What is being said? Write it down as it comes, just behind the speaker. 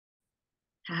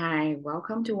Hi,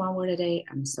 welcome to One Word a Day.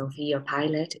 I'm Sophie, your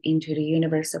pilot into the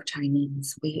universe of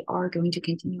Chinese. We are going to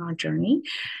continue our journey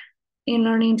in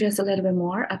learning just a little bit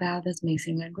more about this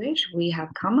amazing language. We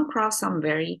have come across some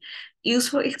very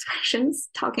useful expressions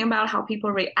talking about how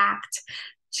people react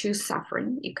to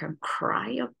suffering. You can cry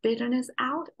your bitterness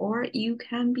out, or you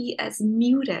can be as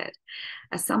muted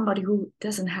as somebody who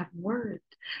doesn't have words,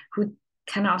 who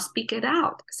cannot speak it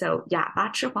out. So yeah, 八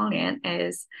尺黄连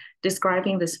is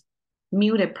describing this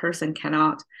muted person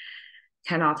cannot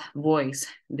voice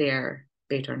their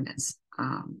bitterness.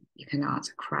 You cannot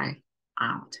cry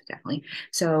out, definitely.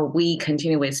 So we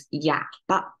continue with yeah,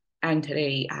 but and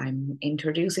today I'm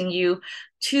introducing you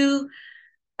to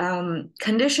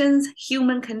conditions,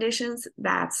 human conditions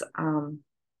that's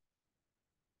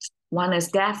one is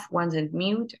deaf, one is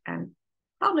mute, and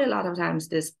probably a lot of times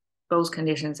this both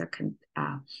conditions are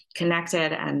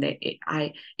connected. And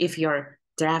if you're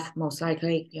deaf, most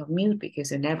likely you're mute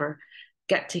because you never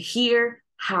get to hear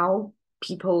how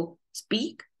people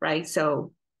speak, right?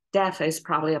 So deaf is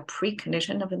probably a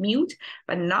precondition of a mute,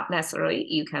 but not necessarily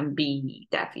you can be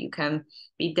deaf. You can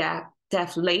be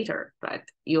deaf later, but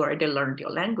you already learned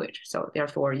your language. So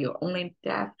therefore you're only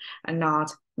deaf and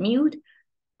not mute.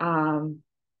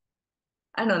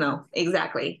 I don't know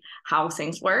exactly how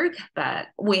things work, but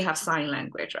we have sign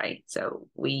language, right? So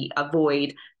we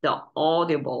avoid the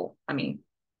audible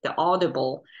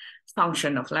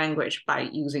function of language by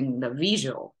using the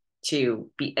visual to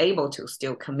be able to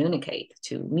still communicate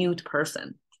to mute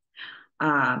person.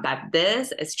 But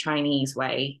this is Chinese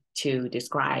way to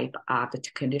describe the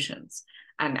conditions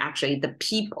and actually the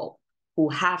people who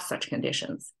have such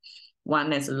conditions.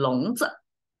 One is 聋子,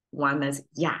 one is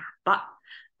哑巴.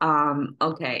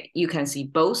 Okay, you can see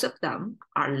both of them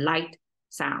are light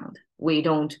sound. We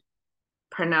don't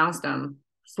pronounce them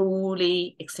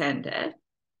fully extended.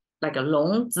 Like a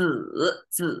聋子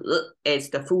is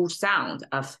the full sound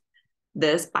of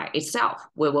this by itself.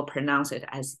 We will pronounce it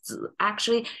as 子.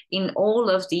 Actually, in all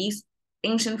of these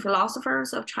ancient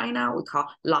philosophers of China, we call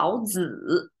老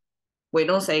子. We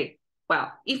don't say,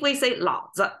 well, if we say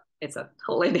老子, it's a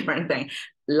totally different thing.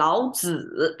 老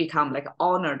子become like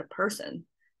honored person.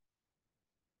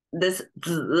 This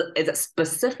子 is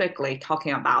specifically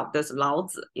talking about this 老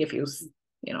子. If you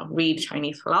read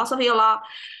Chinese philosophy a lot,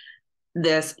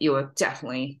 this you will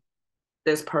definitely,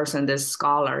 this person, this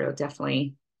scholar, you'll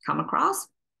definitely come across.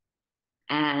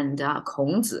 And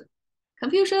孔子,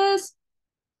 Confucius,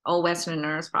 all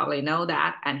Westerners probably know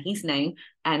that, and his name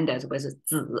ended with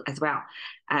子 as well.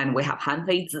 And we have Han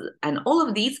Fei Zi, and all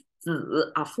of these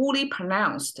子 are fully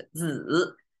pronounced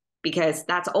子because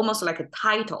that's almost like a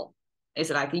title. It's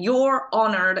like your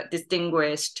honored,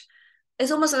 distinguished.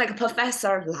 It's almost like a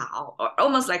Professor Lao, or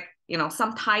almost like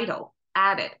some title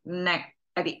added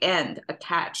at the end,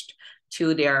 attached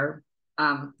to their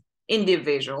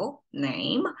individual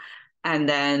name, and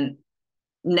then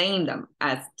name them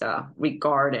as the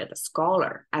regarded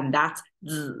scholar, and that's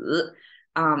子.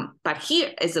 But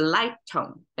here is a light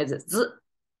tone, it's 子,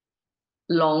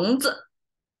 聋子.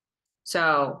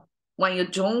 So when you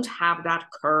don't have that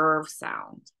curve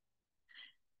sound,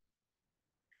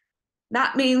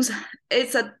 that means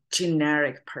it's a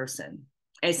generic person.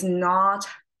 It's not,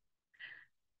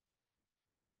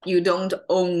 you don't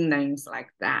own names like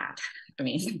that. I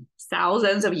mean,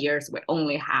 thousands of years, we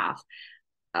only have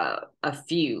a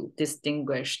few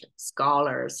distinguished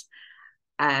scholars,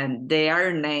 and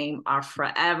their name are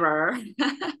forever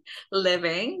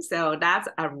living. So that's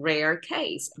a rare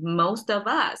case. Most of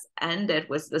us ended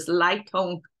with this light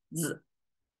tone 子,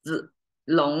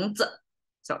 聋子.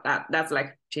 So that's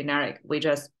like generic.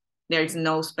 There's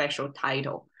no special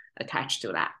title attached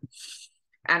to that.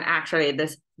 And actually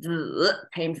this 子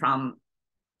came from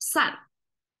son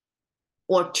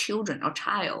or children or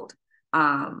child.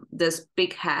 This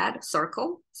big head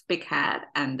circle, big head,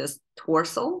 and this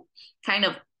torso, kind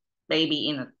of baby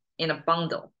in a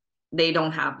bundle. They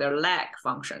don't have their leg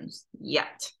functions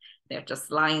yet. They're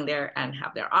just lying there and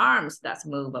have their arms that's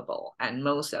movable. And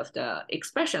most of the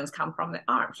expressions come from the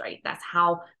arms, right? That's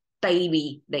how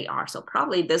baby they are. So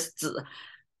probably this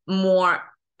more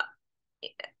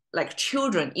like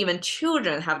children, even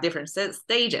children have different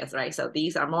stages, right? So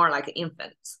these are more like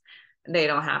infants. They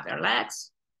don't have their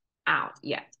legs out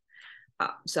yet.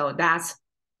 So that's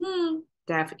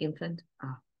deaf infant.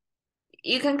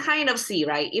 You can kind of see,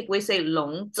 right? If we say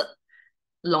聋子,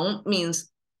 聋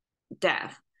means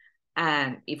deaf.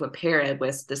 And if we pair it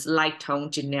with this light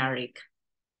tone generic,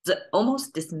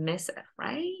 almost dismissive,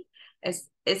 right? It's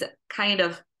a kind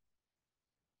of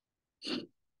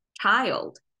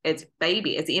child, it's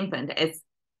baby, it's infant, it's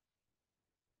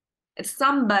It's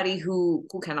somebody who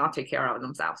cannot take care of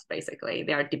themselves, basically.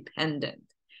 They are dependent.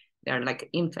 They're like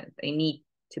infant. They need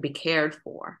to be cared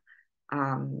for.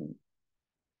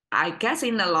 I guess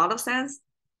in a lot of sense,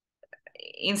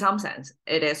 in some sense,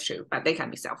 it is true, but they can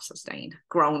be self-sustained,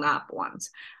 grown-up ones.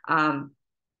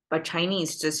 But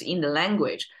Chinese, just in the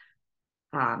language,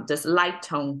 this light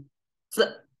tone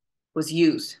was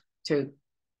used to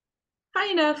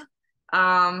kind of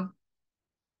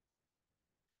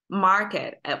mark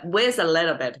it with a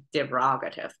little bit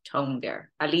derogative tone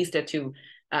there, at least to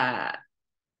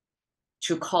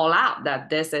call out that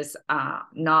this is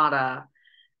not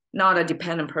a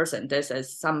dependent person. This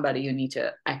is somebody you need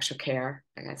to extra care,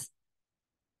 I guess.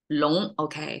 Long,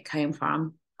 okay, came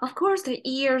from, of course, the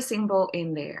ear symbol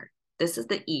in there. This is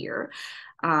the ear,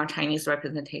 Chinese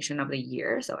representation of the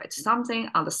ear. So it's something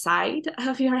on the side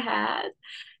of your head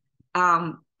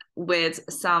with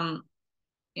some,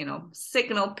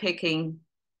 signal picking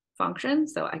function.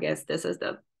 So I guess this is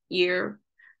the ear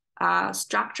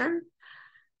structure.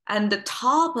 And the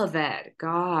top of it,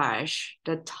 gosh,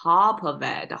 the top of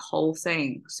it, the whole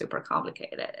thing, super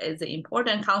complicated. It's an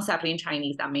important concept in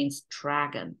Chinese that means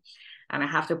dragon. And I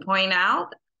have to point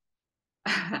out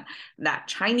that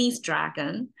Chinese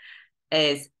dragon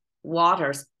is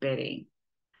water spitting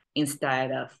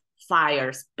instead of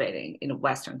fire spitting in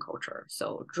Western culture.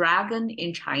 So dragon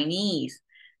in Chinese,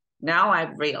 now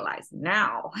I realize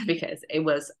now, because it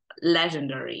was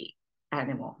legendary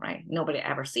animal, right? Nobody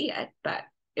ever see it, but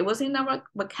it was in our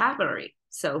vocabulary.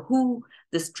 So who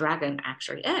this dragon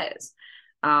actually is.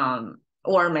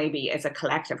 Or maybe it's a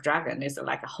collective dragon. It's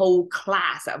like a whole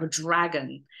class of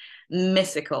dragon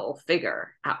mythical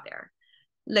figure out there.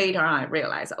 Later on, I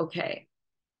realized, okay,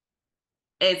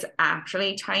 it's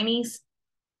actually Chinese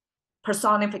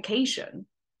personification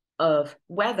of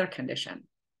weather condition.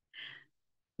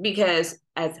 Because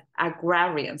as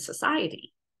agrarian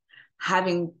society,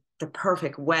 having the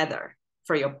perfect weather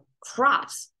for your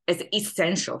crops is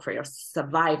essential for your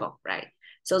survival, right?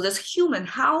 So this human,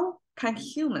 how can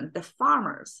human, the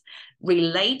farmers,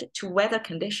 relate to weather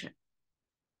condition?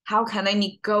 How can they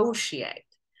negotiate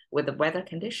with the weather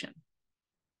condition?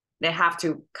 They have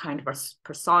to kind of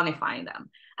personify them.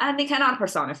 And they cannot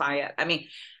personify it. I mean,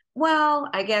 well,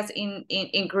 I guess in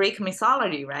Greek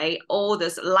mythology, right? All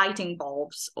this lighting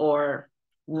bulbs or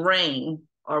rain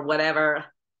or whatever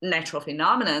natural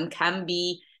phenomenon can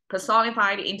be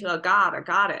personified into a god or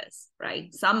goddess,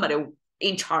 right? Somebody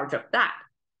in charge of that.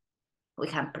 We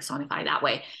can personify that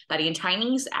way. But in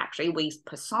Chinese, actually, we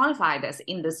personify this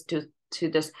in this to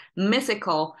this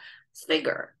mythical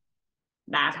figure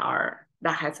that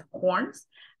has horns,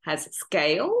 has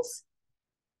scales,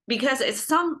 because it's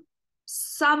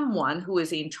someone who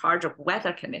is in charge of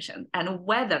weather condition, and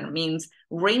weather means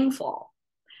rainfall.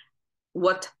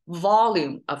 What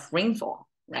volume of rainfall,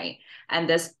 right? And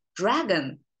this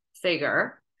dragon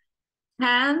figure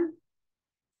can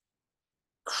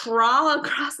crawl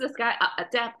across the sky.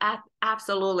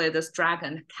 Absolutely, this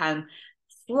dragon can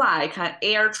fly, can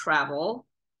air travel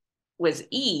with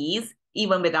ease,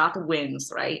 even without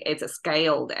wings, right? It's a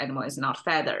scaled animal, it's not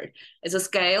feathered. It's a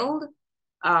scaled,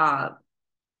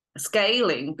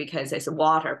 scaling because it's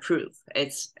waterproof.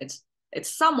 It's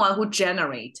someone who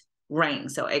generates rain.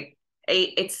 So it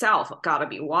itself gotta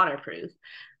be waterproof.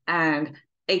 And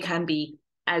it can be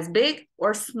as big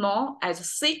or small,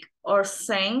 as thick or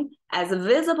thin, as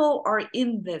visible or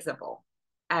invisible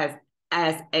as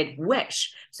it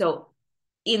wish. So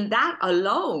in that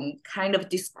alone kind of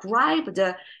describe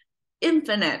the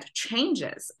infinite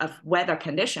changes of weather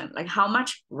condition, like how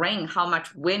much rain, how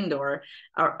much wind or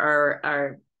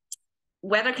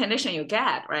weather condition you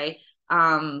get, right?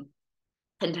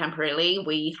 Contemporarily,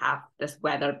 we have this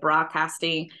weather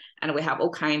broadcasting, and we have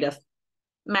all kind of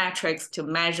metrics to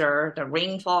measure the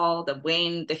rainfall, the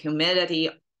wind, the humidity,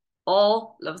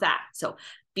 all of that. So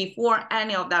before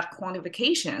any of that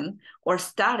quantification or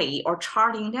study or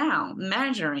charting down,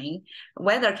 measuring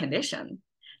weather condition,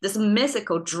 this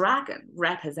mythical dragon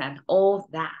represents all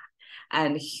that.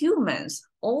 And humans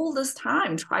all this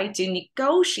time try to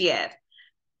negotiate.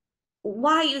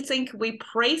 Why you think we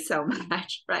pray so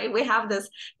much, right? We have this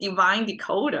divine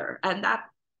decoder, and that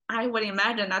I would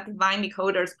imagine that divine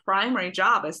decoder's primary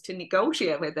job is to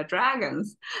negotiate with the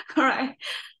dragons, right?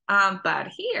 But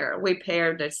here we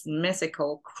pair this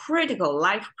mythical,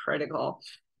 life critical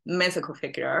mythical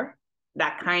figure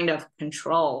that kind of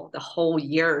control the whole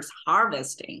year's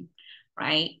harvesting,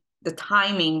 right? The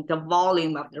timing, the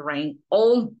volume of the rain,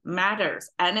 all matters.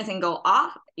 Anything go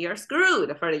off, you're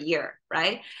screwed for the year,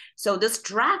 right? So this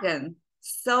dragon,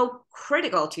 so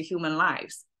critical to human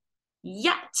lives,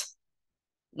 yet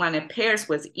when it pairs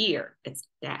with ear, it's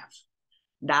deaf.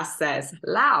 that says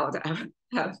loud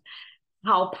of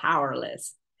how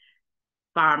powerless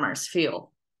farmers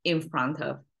feel in front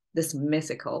of this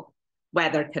mythical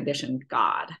weather conditioned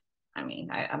god. I mean,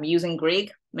 I'm using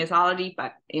Greek mythology,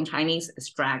 but in Chinese,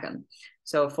 it's dragon.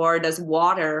 So for this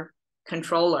water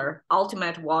controller,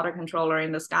 ultimate water controller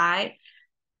in the sky,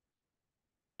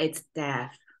 it's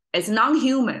death. It's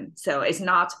non-human, so it's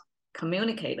not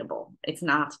communicatable. It's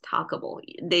not talkable.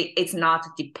 It's not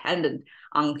dependent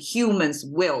on humans'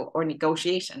 will or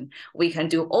negotiation. We can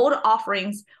do all the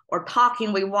offerings or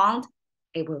talking we want.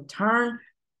 It will turn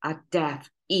a deaf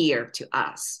ear to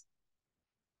us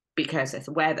because it's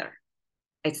weather.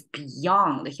 It's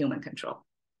beyond the human control.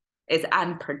 It's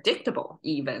unpredictable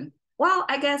even. Well,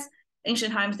 I guess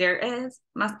ancient times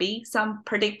must be some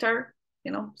predictor,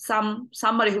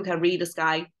 somebody who can read the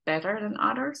sky better than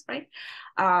others, right?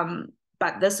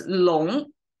 But this long,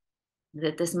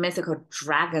 this mythical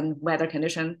dragon weather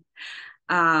condition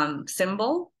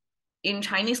symbol in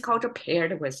Chinese culture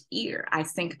paired with ear, I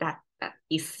think that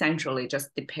essentially just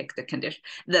depict the condition,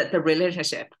 the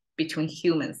relationship between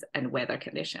humans and weather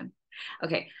condition.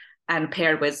 Okay, and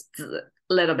paired with a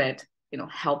little bit,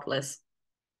 helpless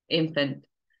infant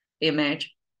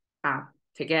image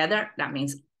together, that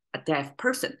means a deaf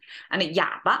person. And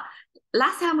but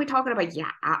last time we talked about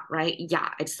right?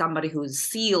 It's somebody who's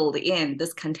sealed in,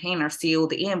 this container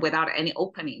sealed in without any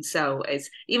opening. So it's,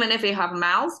 even if you have a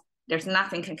mouth, there's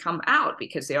nothing can come out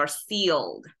because they are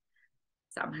sealed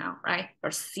somehow, right?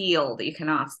 Or sealed, you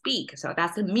cannot speak. So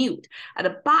that's a mute.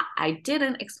 But I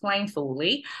didn't explain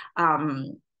fully.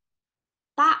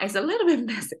 But it's a little bit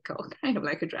mythical, kind of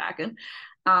like a dragon.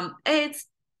 It's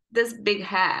this big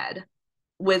head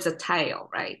with a tail,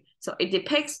 right? So it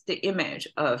depicts the image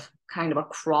of kind of a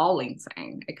crawling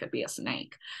thing. It could be a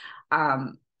snake.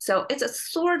 So it's a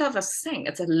sort of a thing.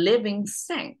 It's a living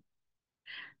thing,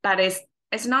 but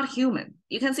it's not human.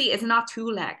 You can see it's not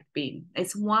two-legged being.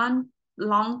 It's one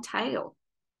long tail.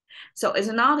 So it's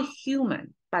not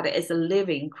human, but it's a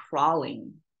living,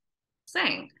 crawling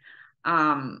thing.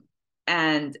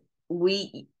 And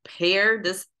we pair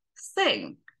this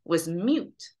thing with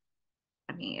mute.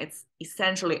 I mean, it's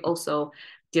essentially also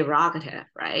derogative,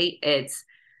 right? It's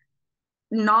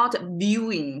not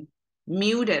viewing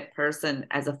muted person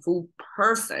as a full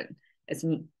person. It's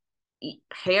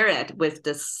pair it with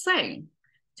this thing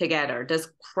together, this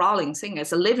crawling thing.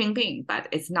 It's a living being, but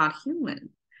it's not human.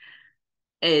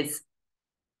 It's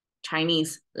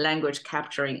Chinese language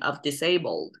capturing of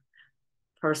disabled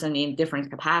person in different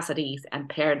capacities and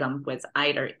pair them with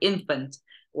either infant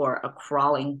or a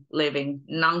crawling, living,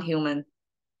 non-human,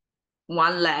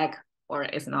 one leg, or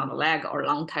it's not a leg, or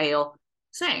long tail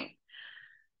thing.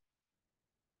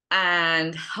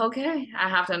 And okay, I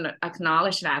have to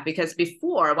acknowledge that, because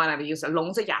before, when I've used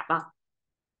聋子哑巴,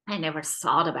 I never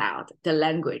thought about the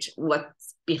language,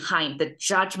 what's behind the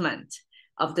judgment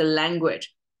of the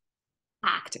language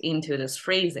packed into these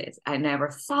phrases. I never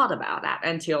thought about that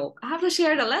until I have to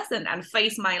share the lesson and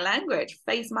face my language,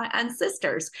 face my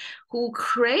ancestors who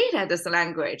created this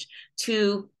language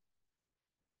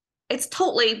it's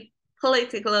totally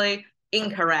politically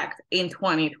incorrect in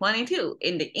 2022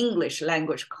 in the English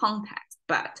language context,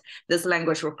 but this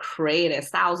language was created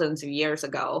thousands of years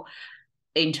ago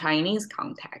in Chinese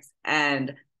context,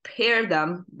 and pair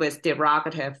them with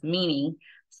derogative meaning,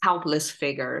 helpless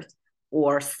figures,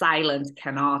 or silent,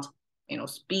 cannot,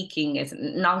 speaking is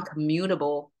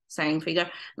non-commutable saying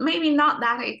figure. Maybe not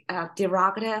that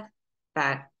derogative,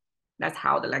 but that's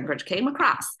how the language came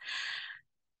across.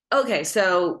 Okay,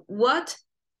 so what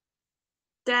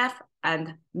deaf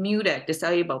and muted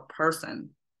disabled person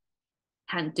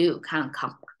can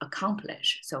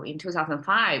accomplish. So in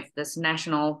 2005, this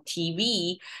national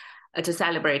TV to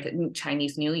celebrate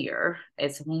Chinese New Year,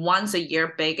 it's once a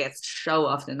year biggest show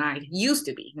of the night. Used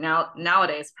to be.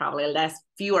 Nowadays, probably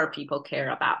fewer people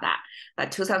care about that.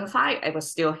 But 2005, it was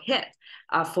still hit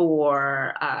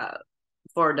for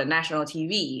the national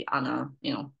TV on a,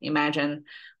 imagine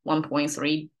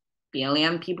 1.3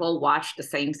 billion people watch the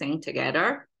same thing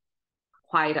together.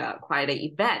 Quite an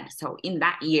event. So in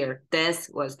that year, this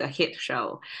was the hit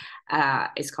show.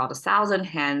 It's called 1,000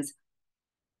 Hands.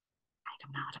 I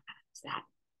don't know how to pronounce that.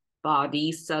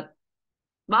 Bodhisattva,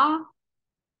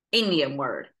 Indian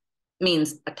word,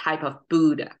 means a type of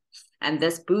Buddha. And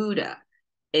this Buddha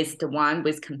is the one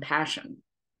with compassion.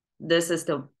 This is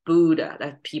the Buddha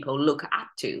that people look up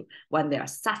to when they are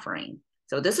suffering.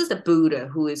 So this is the Buddha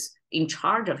who is in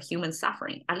charge of human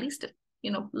suffering. At least,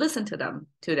 listen to them,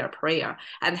 to their prayer,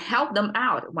 and help them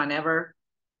out whenever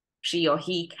she or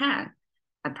he can.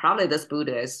 And probably this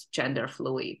Buddha is gender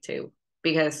fluid too.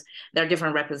 because there are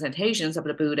different representations of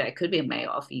the Buddha. It could be a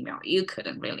male or female. You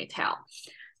couldn't really tell.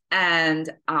 And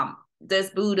this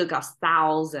Buddha got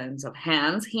thousands of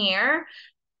hands here.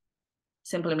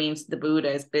 Simply means the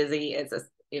Buddha is busy, is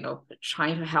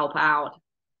trying to help out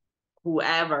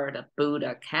whoever the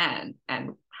Buddha can,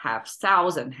 and have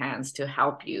 1,000 hands to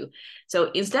help you.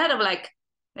 So instead of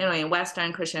in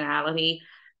Western Christianity,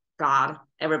 God,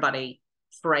 everybody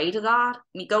pray to God,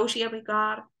 negotiate with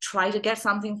God, try to get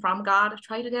something from God,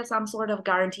 try to get some sort of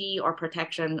guarantee or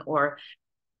protection, or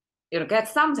get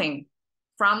something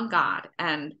from God.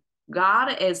 And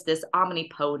God is this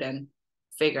omnipotent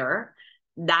figure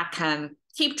that can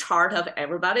keep chart of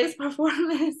everybody's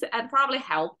performance and probably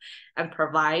help and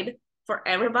provide for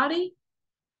everybody.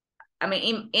 I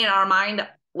mean, in our mind,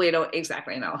 we don't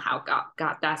exactly know how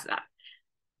God does that.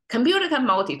 Computer can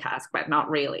multitask, but not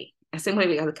really. And simply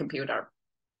because the computer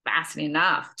fast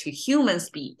enough to human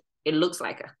speed, it looks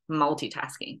like a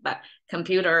multitasking. But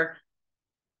computer,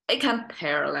 it can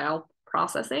parallel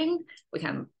processing. We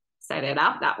can set it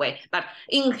up that way. But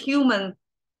in human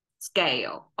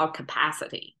scale or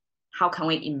capacity, how can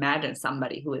we imagine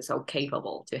somebody who is so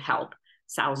capable to help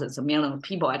thousands of millions of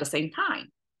people at the same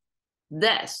time?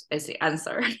 This is the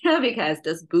answer, because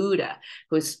this Buddha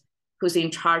who's in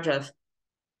charge of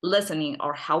listening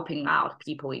or helping out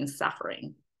people in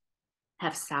suffering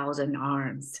have 1,000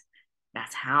 arms.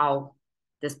 That's how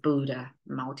this Buddha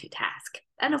multitask.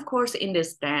 And of course, in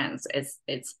this dance,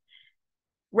 it's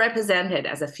represented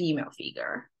as a female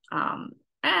figure.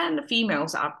 And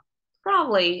females are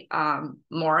probably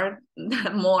more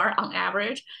on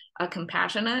average a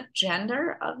compassionate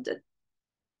gender of the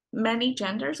many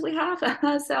genders we have.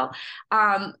 So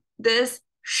this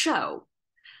show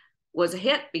was a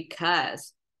hit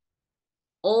because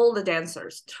all the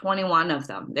dancers, 21 of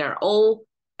them, they're all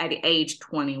at the age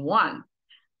 21,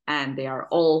 and they are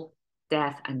all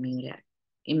deaf and muted.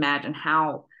 Imagine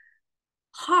how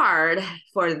hard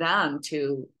for them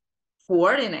to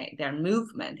coordinate their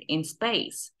movement in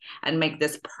space and make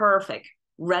this perfect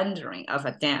rendering of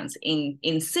a dance in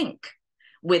sync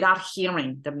without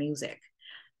hearing the music.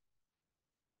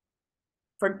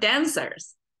 For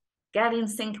dancers, getting in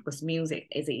sync with music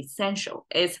is essential.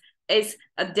 It's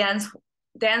a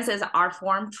dance's art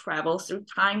form travels through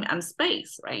time and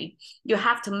space, right? You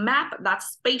have to map that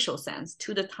spatial sense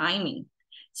to the timing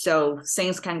so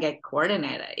things can get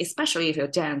coordinated, especially if you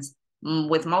dance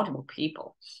with multiple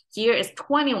people. Here is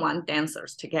 21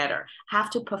 dancers together, have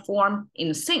to perform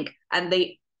in sync, and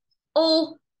they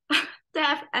all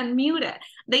deaf and muted.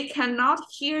 They cannot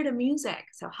hear the music.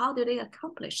 So how do they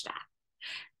accomplish that?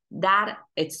 That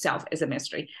itself is a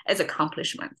mystery. It's an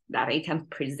accomplishment that it can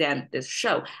present this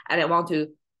show. And I want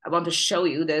to show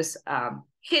you this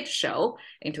hit show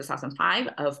in 2005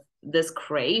 of this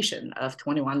creation of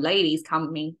 21 ladies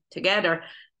coming together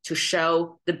to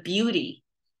show the beauty,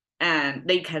 and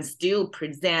they can still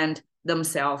present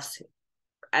themselves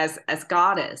as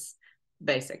goddess,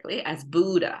 basically as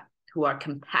Buddha, who are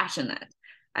compassionate,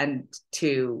 and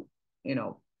to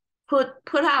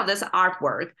put out this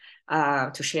artwork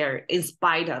to share in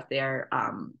spite of their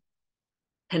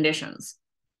conditions.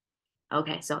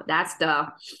 Okay, so that's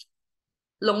the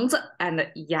聋子 and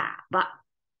yeah, but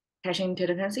catching to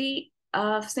the currency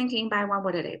of thinking by one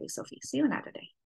word a day with Sophie. See you another day.